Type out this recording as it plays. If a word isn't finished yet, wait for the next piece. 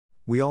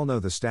We all know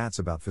the stats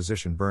about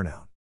physician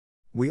burnout.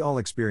 We all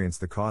experience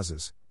the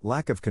causes: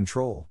 lack of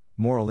control,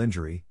 moral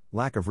injury,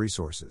 lack of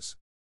resources.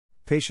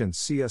 Patients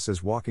see us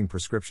as walking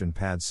prescription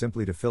pads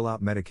simply to fill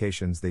out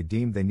medications they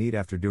deem they need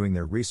after doing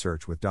their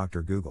research with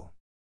Dr. Google.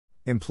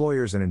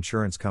 Employers and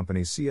insurance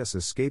companies see us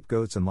as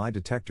scapegoats and lie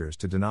detectors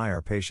to deny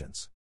our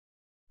patients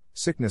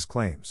sickness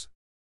claims.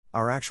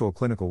 Our actual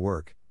clinical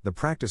work, the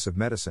practice of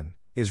medicine,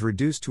 is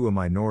reduced to a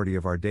minority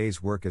of our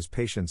day's work as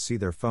patients see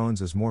their phones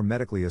as more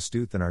medically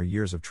astute than our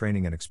years of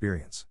training and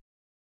experience.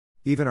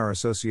 Even our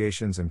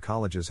associations and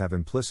colleges have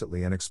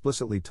implicitly and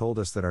explicitly told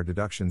us that our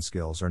deduction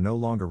skills are no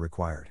longer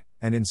required,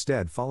 and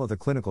instead follow the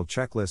clinical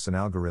checklists and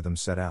algorithms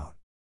set out.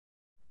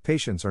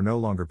 Patients are no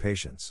longer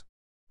patients.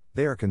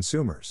 They are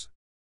consumers.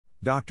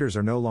 Doctors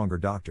are no longer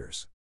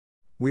doctors.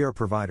 We are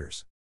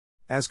providers.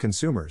 As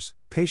consumers,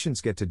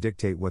 patients get to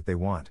dictate what they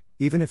want,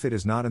 even if it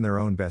is not in their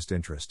own best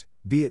interest,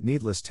 be it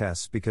needless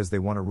tests because they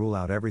want to rule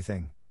out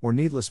everything, or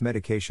needless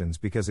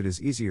medications because it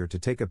is easier to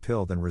take a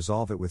pill than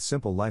resolve it with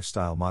simple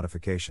lifestyle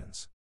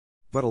modifications.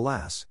 But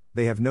alas,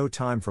 they have no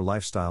time for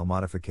lifestyle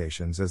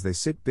modifications as they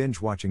sit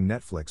binge-watching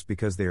Netflix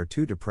because they are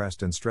too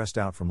depressed and stressed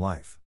out from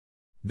life.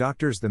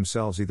 Doctors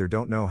themselves either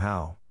don't know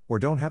how, or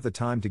don't have the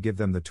time to give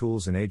them the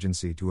tools and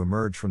agency to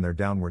emerge from their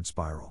downward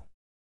spiral.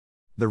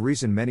 The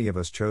reason many of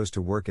us chose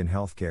to work in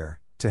healthcare,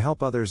 to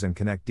help others and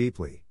connect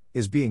deeply,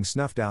 is being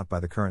snuffed out by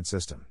the current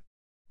system.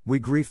 We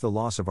grieve the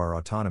loss of our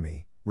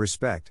autonomy,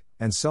 respect,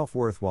 and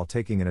self-worth while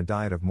taking in a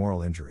diet of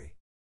moral injury.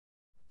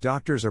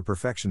 Doctors are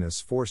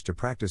perfectionists forced to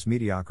practice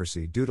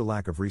mediocrity due to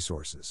lack of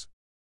resources.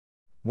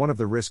 One of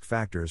the risk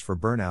factors for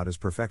burnout is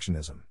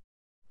perfectionism.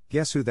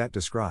 Guess who that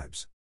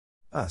describes?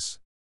 Us.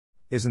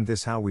 Isn't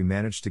this how we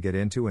managed to get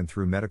into and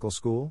through medical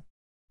school?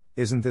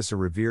 Isn't this a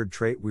revered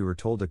trait we were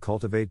told to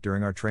cultivate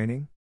during our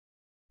training?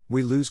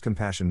 We lose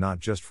compassion not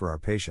just for our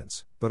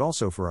patients, but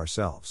also for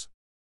ourselves.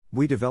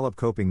 We develop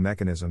coping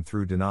mechanism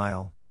through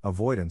denial,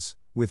 avoidance,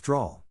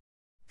 withdrawal.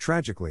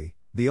 Tragically,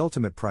 the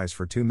ultimate price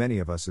for too many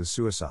of us is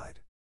suicide.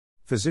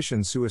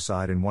 Physician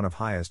suicide is one of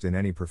highest in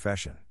any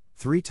profession,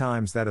 3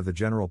 times that of the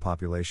general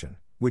population,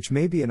 which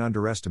may be an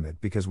underestimate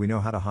because we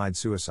know how to hide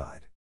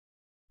suicide.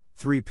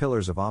 3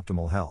 pillars of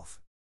optimal health.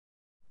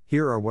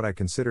 Here are what I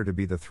consider to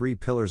be the 3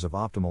 pillars of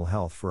optimal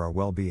health for our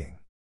well-being.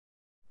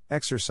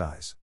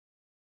 Exercise.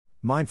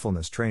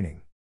 Mindfulness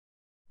training.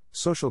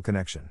 Social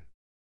connection.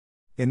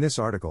 In this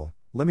article,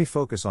 let me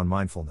focus on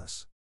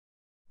mindfulness.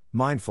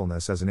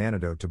 Mindfulness as an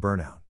antidote to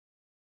burnout.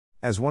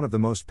 As one of the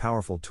most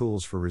powerful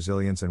tools for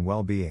resilience and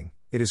well-being,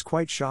 it is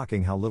quite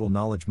shocking how little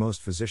knowledge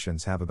most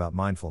physicians have about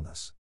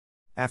mindfulness.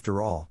 After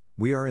all,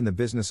 we are in the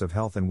business of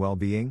health and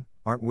well-being,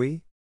 aren't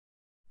we?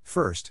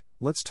 First,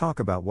 let's talk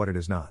about what it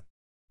is not.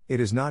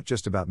 It is not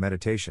just about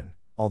meditation,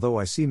 although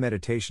I see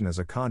meditation as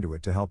a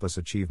conduit to help us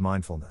achieve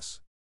mindfulness.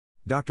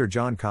 Dr.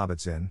 Jon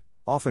Kabat-Zinn,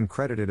 often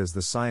credited as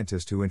the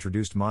scientist who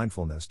introduced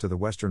mindfulness to the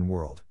Western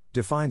world,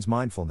 defines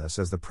mindfulness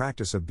as the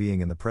practice of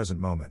being in the present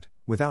moment,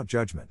 without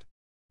judgment.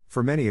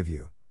 For many of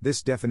you,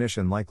 this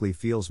definition likely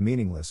feels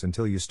meaningless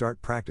until you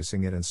start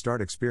practicing it and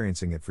start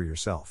experiencing it for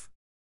yourself.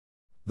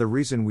 The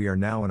reason we are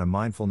now in a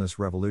mindfulness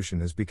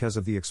revolution is because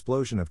of the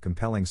explosion of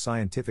compelling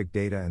scientific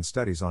data and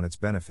studies on its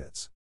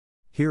benefits.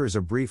 Here is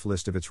a brief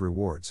list of its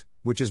rewards,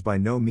 which is by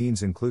no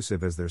means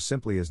inclusive as there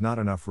simply is not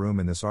enough room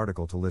in this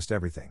article to list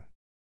everything.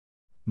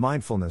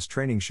 Mindfulness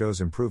training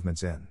shows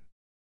improvements in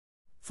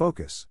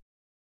focus,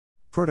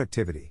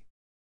 productivity,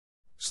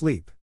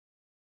 sleep,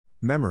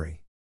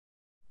 memory,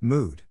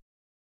 mood,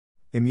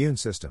 immune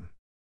system,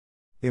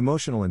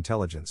 emotional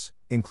intelligence,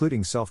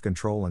 including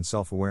self-control and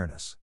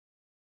self-awareness,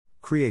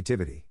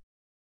 creativity,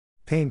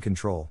 pain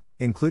control,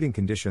 including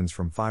conditions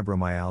from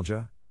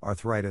fibromyalgia,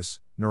 arthritis,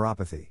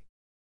 neuropathy.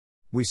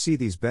 We see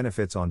these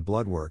benefits on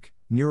blood work,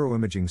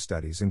 neuroimaging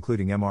studies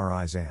including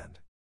MRIs and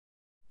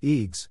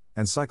EEGs,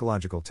 and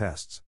psychological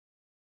tests.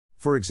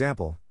 For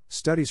example,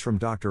 studies from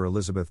Dr.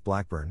 Elizabeth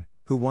Blackburn,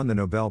 who won the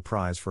Nobel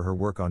Prize for her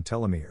work on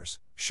telomeres,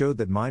 showed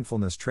that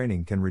mindfulness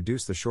training can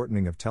reduce the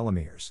shortening of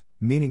telomeres,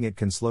 meaning it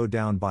can slow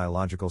down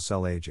biological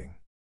cell aging.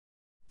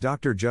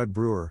 Dr. Judd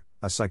Brewer,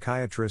 a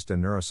psychiatrist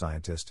and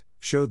neuroscientist,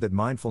 showed that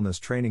mindfulness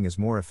training is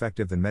more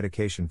effective than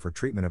medication for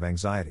treatment of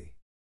anxiety.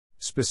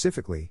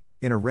 Specifically,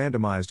 in a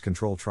randomized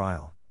control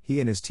trial, he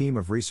and his team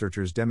of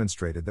researchers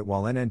demonstrated that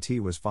while NNT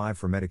was 5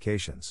 for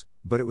medications,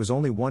 but it was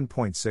only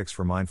 1.6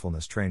 for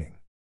mindfulness training.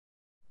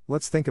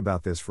 Let's think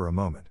about this for a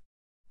moment.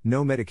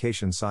 No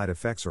medication side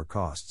effects or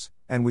costs,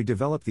 and we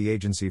develop the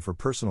agency for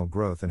personal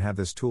growth and have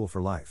this tool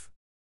for life.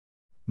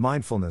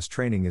 Mindfulness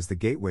training is the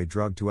gateway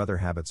drug to other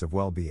habits of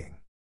well-being.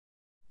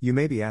 You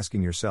may be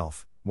asking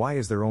yourself, why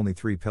is there only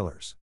 3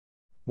 pillars?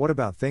 What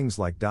about things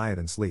like diet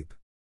and sleep?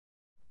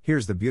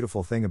 Here's the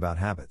beautiful thing about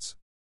habits.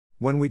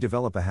 When we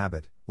develop a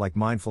habit, like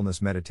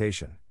mindfulness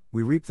meditation,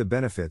 we reap the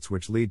benefits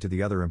which lead to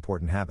the other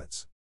important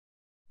habits.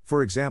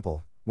 For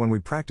example, when we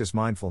practice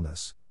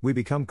mindfulness, we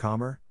become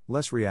calmer,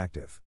 less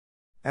reactive.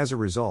 As a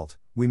result,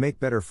 we make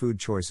better food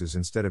choices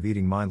instead of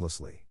eating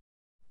mindlessly.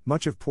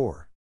 Much of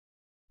poor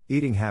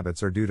eating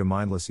habits are due to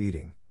mindless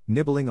eating,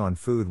 nibbling on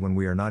food when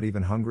we are not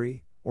even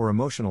hungry, or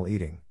emotional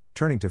eating,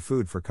 turning to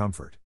food for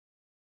comfort.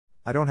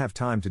 I don't have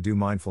time to do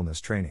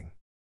mindfulness training.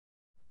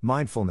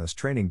 Mindfulness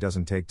training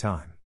doesn't take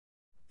time.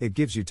 It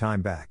gives you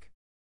time back.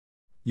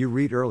 You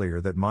read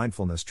earlier that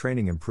mindfulness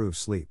training improves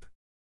sleep.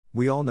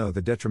 We all know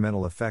the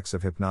detrimental effects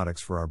of hypnotics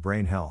for our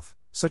brain health,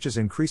 such as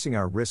increasing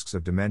our risks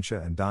of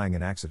dementia and dying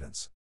in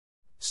accidents.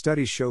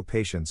 Studies show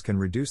patients can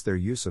reduce their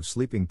use of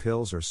sleeping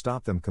pills or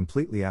stop them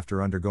completely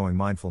after undergoing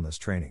mindfulness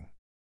training.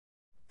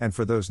 And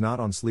for those not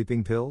on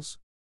sleeping pills?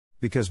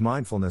 Because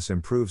mindfulness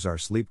improves our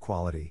sleep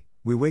quality,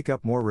 we wake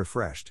up more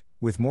refreshed,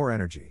 with more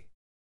energy.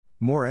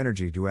 More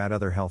energy to add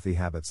other healthy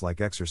habits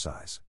like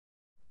exercise.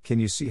 Can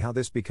you see how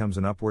this becomes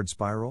an upward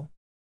spiral?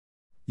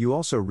 You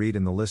also read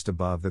in the list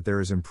above that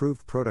there is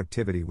improved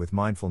productivity with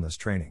mindfulness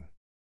training.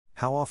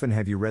 How often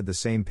have you read the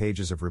same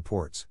pages of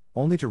reports,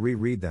 only to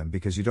reread them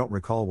because you don't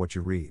recall what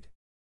you read?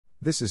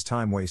 This is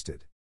time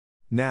wasted.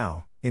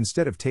 Now,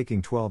 instead of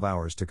taking 12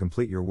 hours to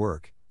complete your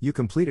work, you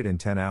complete it in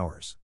 10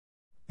 hours.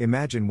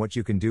 Imagine what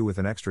you can do with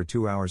an extra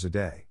 2 hours a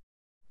day.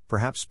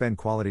 Perhaps spend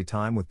quality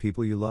time with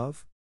people you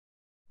love?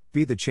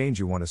 Be the change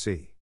you want to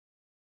see.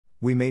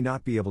 We may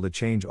not be able to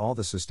change all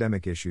the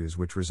systemic issues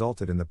which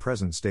resulted in the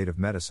present state of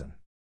medicine.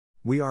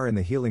 We are in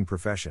the healing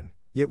profession,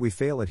 yet we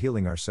fail at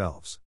healing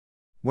ourselves.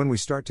 When we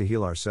start to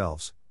heal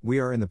ourselves, we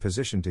are in the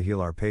position to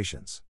heal our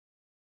patients.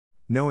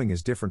 Knowing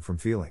is different from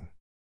feeling.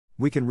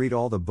 We can read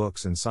all the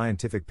books and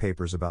scientific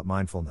papers about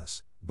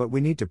mindfulness, but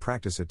we need to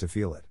practice it to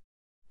feel it.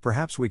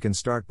 Perhaps we can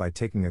start by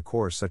taking a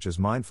course such as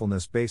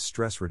Mindfulness-Based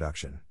Stress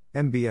Reduction,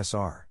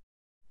 MBSR.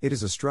 It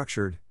is a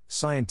structured,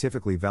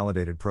 scientifically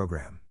validated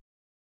program.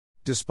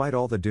 Despite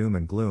all the doom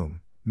and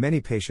gloom,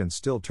 many patients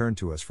still turn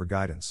to us for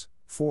guidance.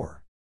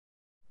 4.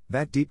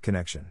 That deep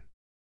connection.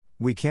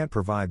 We can't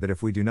provide that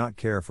if we do not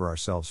care for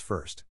ourselves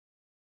first.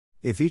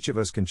 If each of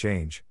us can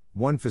change,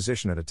 one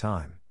physician at a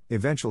time,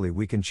 eventually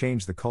we can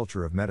change the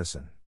culture of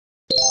medicine.